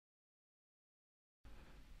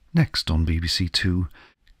Next on BBC Two,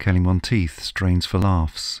 Kelly Monteith strains for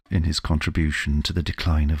laughs in his contribution to the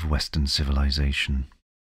decline of Western civilization.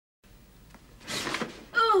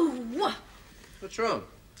 Oh! What's wrong?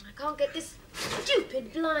 I can't get this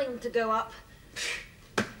stupid blind to go up.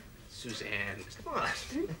 Suzanne, come on.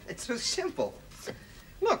 It's so simple.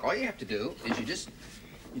 Look, all you have to do is you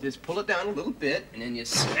just pull it down a little bit, and then you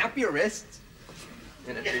snap your wrists,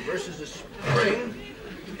 and it reverses the spring,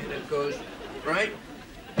 and it goes right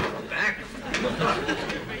back.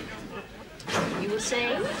 You were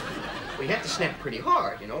saying? We have to snap pretty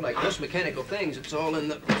hard, you know, like most mechanical things. It's all in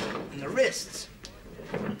the wrists.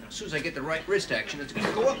 As soon as I get the right wrist action, it's going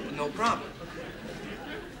to go up with no problem.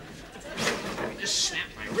 Let me just snap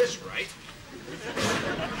my wrist right.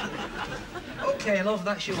 Okay, love,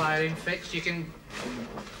 that's your wiring fixed. You can...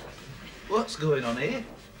 What's going on here?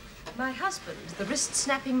 My husband, the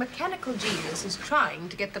wrist-snapping mechanical genius, is trying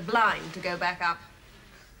to get the blind to go back up.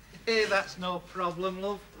 Hey, that's no problem,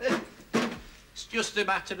 love. It's just a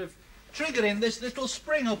matter of triggering this little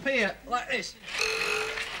spring up here, like this.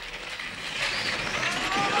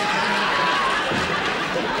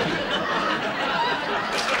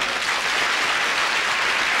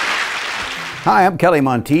 Hi, I'm Kelly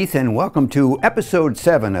Monteith, and welcome to episode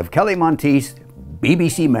 7 of Kelly Monteith's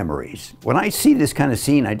BBC Memories. When I see this kind of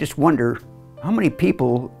scene, I just wonder how many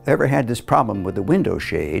people ever had this problem with the window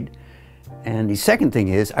shade. And the second thing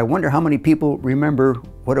is, I wonder how many people remember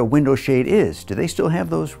what a window shade is. Do they still have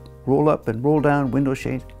those roll up and roll down window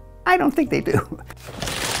shades? I don't think they do.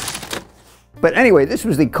 But anyway, this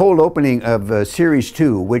was the cold opening of Series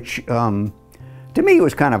 2, which to me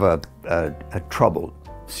was kind of a troubled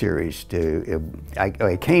series.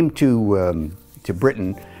 I came to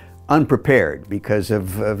Britain unprepared because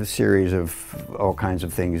of a series of all kinds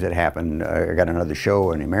of things that happened. I got another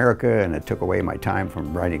show in America, and it took away my time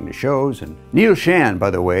from writing the shows. And Neil Shan, by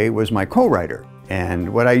the way, was my co-writer.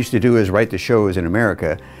 And what I used to do is write the shows in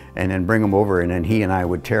America and then bring them over, and then he and I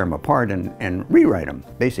would tear them apart and rewrite them,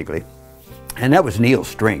 basically. And that was Neil's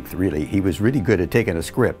strength, really. He was really good at taking a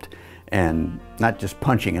script and not just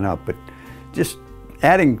punching it up, but just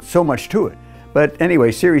adding so much to it. But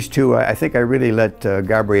anyway, Series 2, I think I really let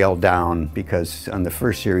Gabrielle down, because on the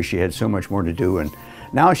first series she had so much more to do, and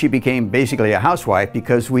now she became basically a housewife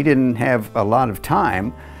because we didn't have a lot of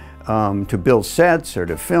time to build sets or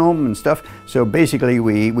to film and stuff. So basically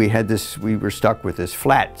we were stuck with this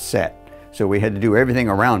flat set. So we had to do everything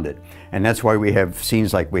around it. And that's why we have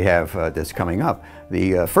scenes like we have that's coming up.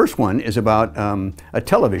 The first one is about a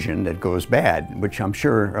television that goes bad, which I'm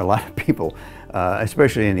sure a lot of people,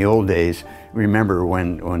 especially in the old days, remember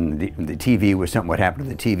when the TV was something, what happened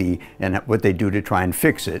to the TV and what they do to try and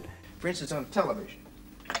fix it. For instance, on television.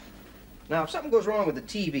 Now, if something goes wrong with the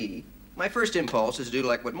TV, my first impulse is to do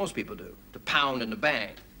like what most people do, to pound and to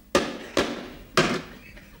bang. And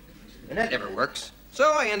that never works.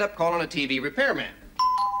 So I end up calling a TV repairman,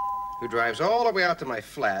 who drives all the way out to my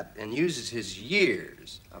flat and uses his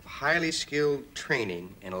years of highly skilled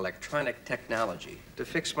training in electronic technology to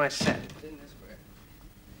fix my set.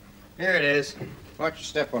 Here it is. Watch your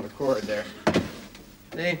step on the cord there.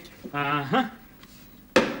 See? Uh-huh.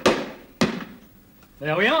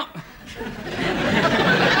 There we are.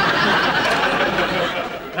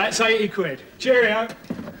 That's 80 quid. Cheerio.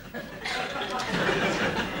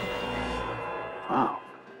 Wow,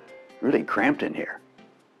 really cramped in here.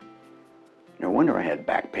 No wonder I had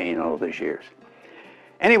back pain all these years.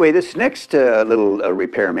 Anyway, this next little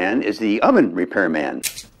repairman is the oven repairman.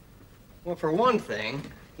 Well, for one thing,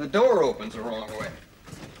 the door opens the wrong way.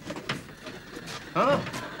 Huh?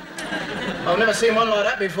 I've never seen one like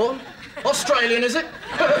that before. Australian, is it?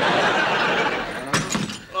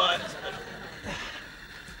 Right.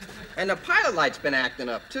 And the pilot light's been acting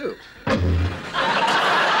up, too.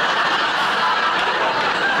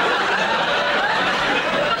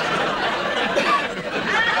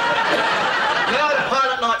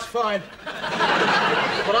 Fine.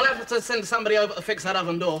 But I'll have to send somebody over to fix that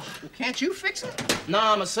oven door. Well, can't you fix it? No,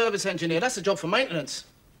 I'm a service engineer. That's a job for maintenance.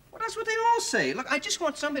 Well, that's what they all say. Look, I just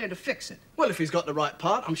want somebody to fix it. Well, if he's got the right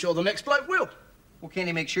part, I'm sure the next bloke will. Well, can't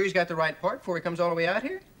he make sure he's got the right part before he comes all the way out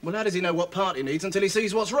here? Well, how does he know what part he needs until he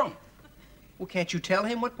sees what's wrong? Well, can't you tell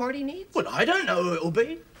him what part he needs? Well, I don't know who it'll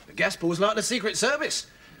be. The gas pool's like the Secret Service.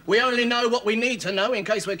 We only know what we need to know in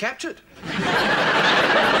case we're captured.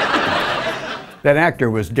 That actor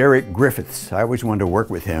was Derek Griffiths. I always wanted to work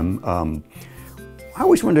with him. I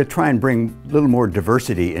always wanted to try and bring a little more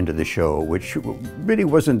diversity into the show, which really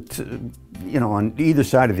wasn't, you know, on either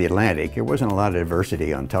side of the Atlantic. There wasn't a lot of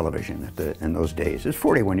diversity on television in those days. It was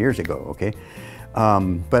 41 years ago, okay?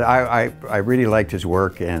 But I really liked his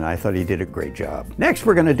work, and I thought he did a great job. Next,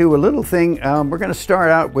 we're going to do a little thing. We're going to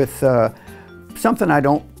start out with something I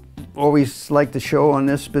don't always like to show on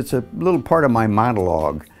this, but it's a little part of my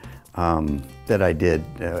monologue that I did.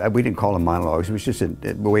 We didn't call them monologues. It was just a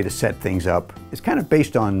way to set things up. It's kind of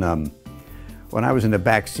based on when I was in the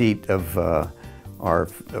back seat of our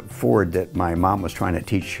Ford that my mom was trying to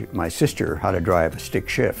teach my sister how to drive a stick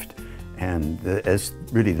shift. And as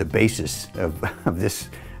really the basis of this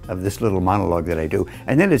little monologue that I do.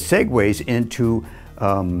 And then it segues into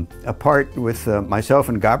a part with myself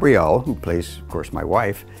and Gabrielle, who plays, of course, my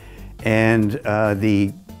wife, and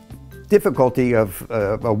the difficulty of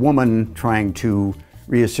a woman trying to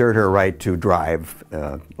reassert her right to drive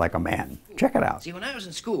like a man. Check it out. See, when I was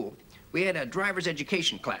in school, we had a driver's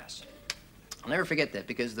education class. I'll never forget that,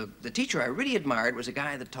 because the teacher I really admired was a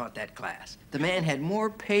guy that taught that class. The man had more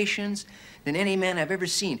patience than any man I've ever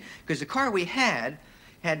seen, because the car we had,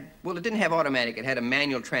 well, it didn't have automatic, it had a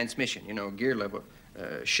manual transmission, you know, gear level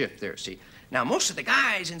shift there, see. Now, most of the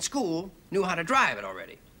guys in school knew how to drive it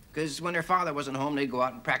already, because when their father wasn't home, they'd go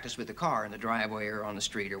out and practice with the car in the driveway or on the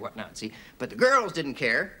street or whatnot, see. But the girls didn't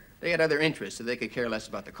care. They had other interests, so they could care less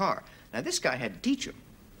about the car. Now, this guy had to teach them.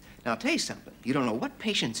 Now, I'll tell you something. You don't know what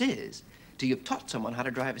patience is till you've taught someone how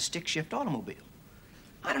to drive a stick-shift automobile.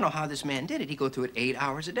 I don't know how this man did it. He'd go through it 8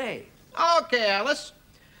 hours a day. Okay, Alice.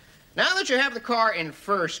 Now that you have the car in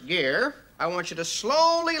first gear, I want you to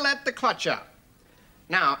slowly let the clutch out.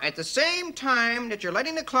 Now, at the same time that you're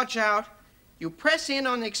letting the clutch out, you press in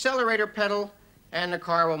on the accelerator pedal, and the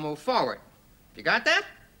car will move forward. You got that?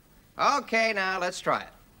 Okay, now let's try it.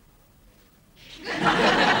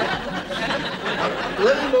 A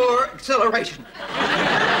little more acceleration.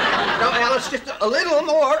 No, Alice, just a little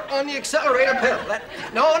more on the accelerator pedal.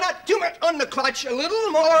 No, not too much on the clutch. A little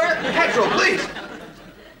more petrol, please.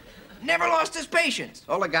 Never lost his patience.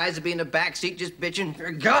 All the guys would be in the back seat just bitching,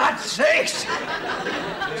 for God's sakes.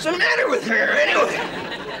 What's the matter with her, anyway?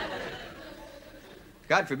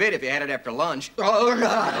 God forbid if you had it after lunch. Oh,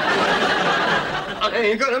 God. I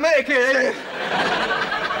ain't gonna make it.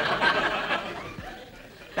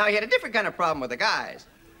 Now, he had a different kind of problem with the guys.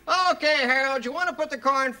 Okay, Harold, you want to put the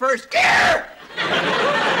car in first gear?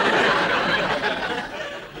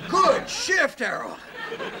 Good shift, Harold.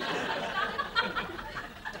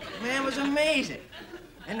 Man, it was amazing.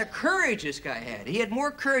 And the courage this guy had. He had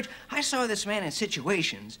more courage. I saw this man in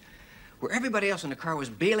situations where everybody else in the car was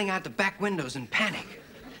bailing out the back windows in panic.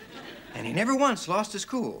 And he never once lost his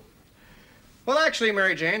cool. Well, actually,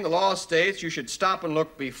 Mary Jane, the law states you should stop and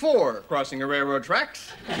look before crossing the railroad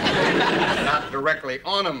tracks, not directly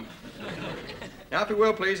on them. Now, if you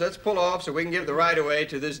will, please, let's pull off so we can give the right-of-way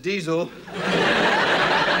to this diesel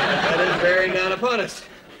that is bearing down upon us.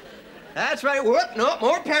 That's right. What? No,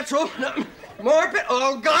 more petrol. No, more petrol.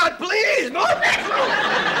 Oh, God, please, more petrol!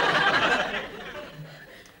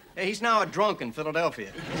 Hey, he's now a drunk in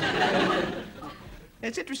Philadelphia.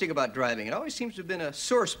 It's interesting about driving. It always seems to have been a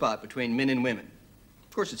sore spot between men and women.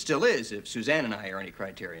 Of course, it still is, if Suzanne and I are any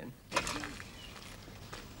criterion.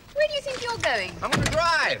 Where do you think you're going? I'm going to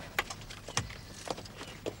drive.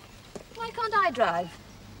 Why can't I drive?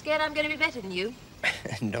 Scared I'm going to be better than you?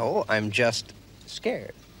 No, I'm just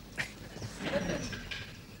scared.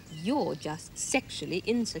 You're just sexually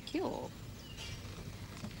insecure.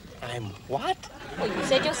 I'm what? Well, you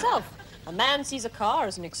said yourself. A man sees a car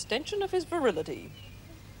as an extension of his virility.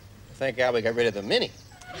 Thank God we got rid of the Mini.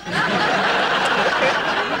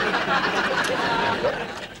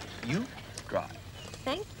 You drive.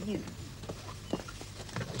 Thank you.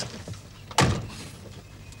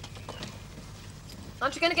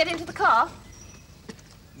 Aren't you going to get into the car?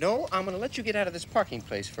 No, I'm going to let you get out of this parking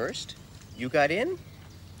place first. You got in,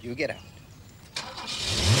 you get out.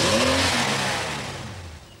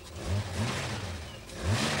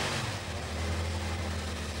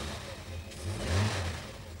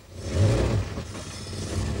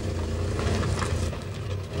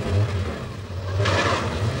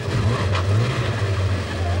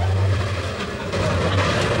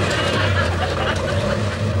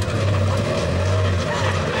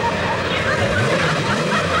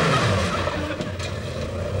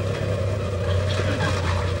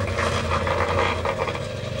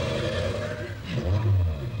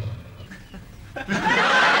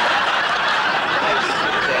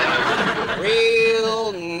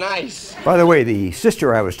 By the way, the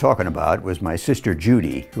sister I was talking about was my sister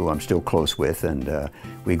Judy, who I'm still close with, and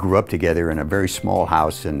we grew up together in a very small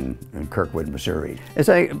house in Kirkwood, Missouri. As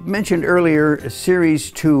I mentioned earlier,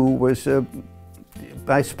 Series 2 was,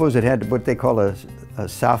 I suppose it had what they call a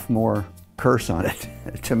sophomore curse on it,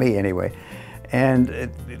 to me anyway.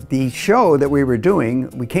 And the show that we were doing,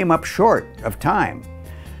 we came up short of time.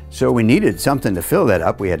 So we needed something to fill that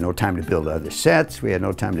up. We had no time to build other sets. We had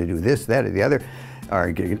no time to do this, that, or the other,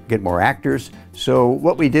 or get more actors. So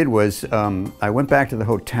what we did was I went back to the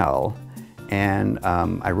hotel and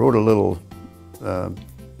I wrote a little,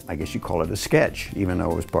 I guess you call it a sketch, even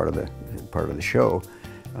though it was part of the show.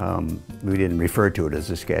 We didn't refer to it as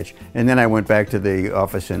a sketch. And then I went back to the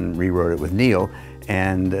office and rewrote it with Neil.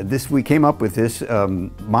 And we came up with this,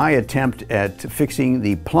 my attempt at fixing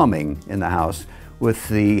the plumbing in the house with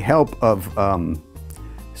the help of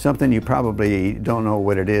something you probably don't know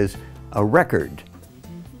what it is, a record.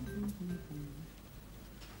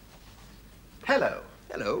 Hello.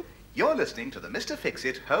 Hello. You're listening to the Mr.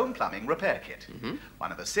 Fix-It Home Plumbing Repair Kit, one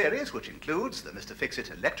of a series which includes the Mr.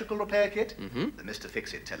 Fix-It Electrical Repair Kit, the Mr.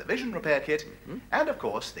 Fix-It Television Repair Kit, and of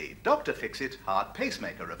course the Dr. Fix-It Heart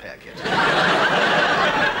Pacemaker Repair Kit.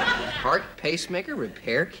 Heart pacemaker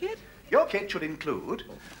repair kit? Your kit should include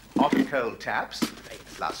hot and cold taps,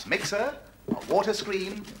 plus mixer, a water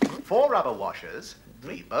screen, 4 rubber washers,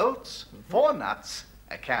 3 bolts, 4 nuts,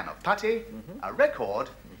 a can of putty, a record,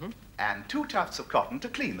 and 2 tufts of cotton to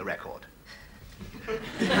clean the record.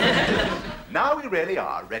 Now we really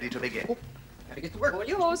are ready to begin. Gotta get to work. All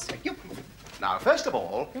yours. Thank you. Now, first of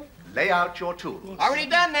all, lay out your tools. Already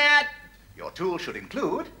done that. Your tools should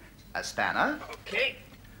include a spanner, Okay.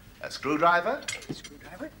 a screwdriver,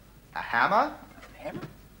 Screwdriver. a hammer, Hammer.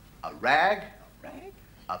 a rag, Rag.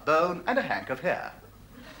 a bone, and a hank of hair.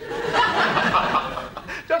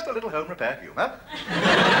 Just a little home repair humor.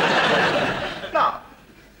 Now,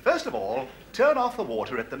 first of all, turn off the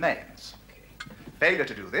water at the mains. Failure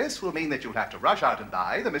to do this will mean that you'll have to rush out and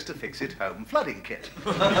buy the Mr. Fix-It Home Flooding Kit.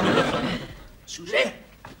 Suzanne,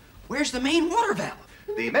 where's the main water valve?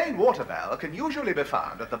 The main water valve can usually be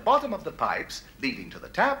found at the bottom of the pipes leading to the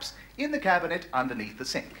taps in the cabinet underneath the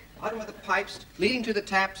sink. Bottom of the pipes leading to the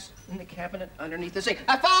taps in the cabinet underneath the sink.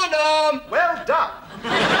 I found them! Well done!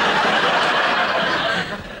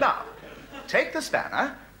 Now, take the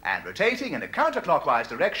spanner and, rotating in a counterclockwise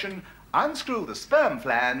direction, unscrew the sperm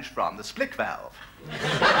flange from the split valve.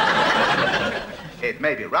 It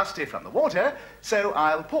may be rusty from the water, so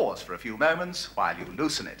I'll pause for a few moments while you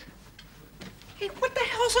loosen it. Hey, what the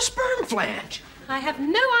hell's a sperm flange? I have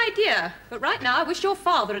no idea, but right now I wish your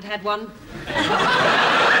father had had one.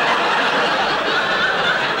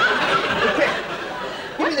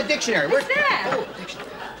 Give me the dictionary. It's there. Oh, dictionary.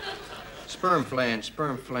 Sperm flange,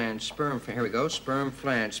 sperm flange, sperm flange. Here we go. Sperm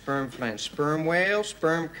flange, sperm whale,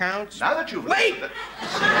 sperm counts. Now that you've Wait! loosened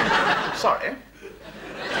it... Sorry.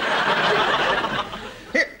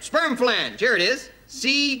 Here, sperm flange. Here it is.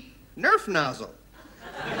 See, nerf nozzle.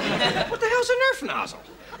 What the hell's a nerf nozzle?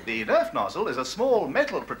 The nerf nozzle is a small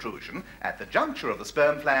metal protrusion at the juncture of the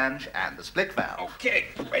sperm flange and the split valve. Okay,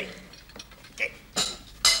 wait. Okay.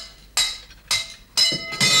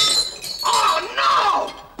 Oh,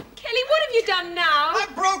 no! Kelly, what have you done now? I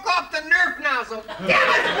broke off the nerf nozzle.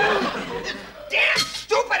 Damn it! This damn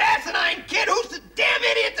stupid asinine kid, who's the damn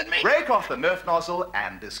idiot that made... Break off the nerf nozzle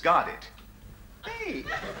and discard it. Hey.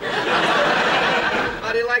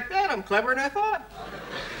 How do you like that? I'm cleverer than I thought.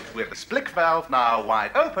 With the split valve now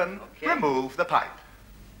wide open, Okay. remove the pipe.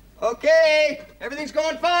 Okay, everything's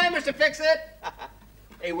going fine, Mr. Fix-It.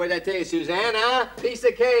 Hey, what'd I tell you, Suzanne, huh? Piece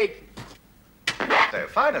of cake. So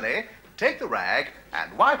finally, take the rag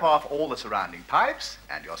and wipe off all the surrounding pipes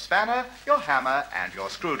and your spanner, your hammer, and your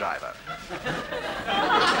screwdriver. Wait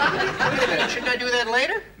a minute, shouldn't I do that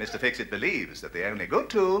later? Mr. Fix-It believes that the only good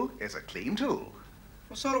tool is a clean tool.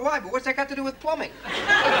 Well, so do I, but what's that got to do with plumbing?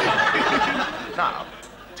 Now,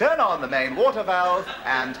 turn on the main water valve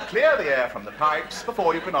and clear the air from the pipes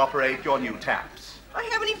before you can operate your new taps. I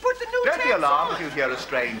haven't even put the new Don't be taps alarmed on. if you hear a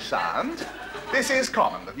strange sound. This is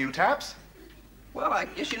common with new taps. Well, I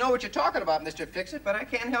guess you know what you're talking about, Mr. Fix-It, but I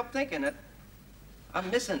can't help thinking that I'm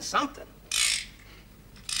missing something.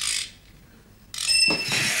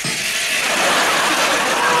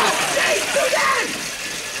 Steve, Suzanne!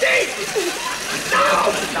 Steve!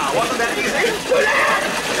 No! Now, wasn't that easy? Suzanne!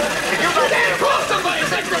 If you got Suzanne, call somebody!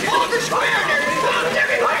 It's like revolver square! There's bombs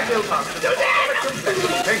everywhere! Suzanne!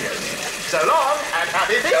 Fingers. So long and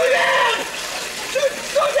happy Suzanne!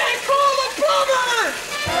 Suzanne, call the plumber!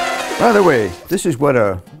 By the way, this is what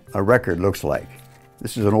a record looks like.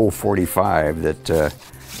 This is an old 45 that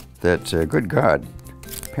good God,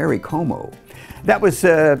 Perry Como. That was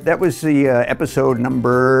the episode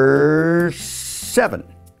number 7,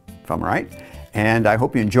 if I'm right. And I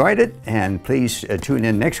hope you enjoyed it. And please tune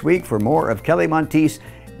in next week for more of Kelly Monteith's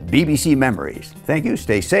BBC Memories. Thank you,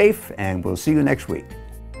 stay safe, and we'll see you next week.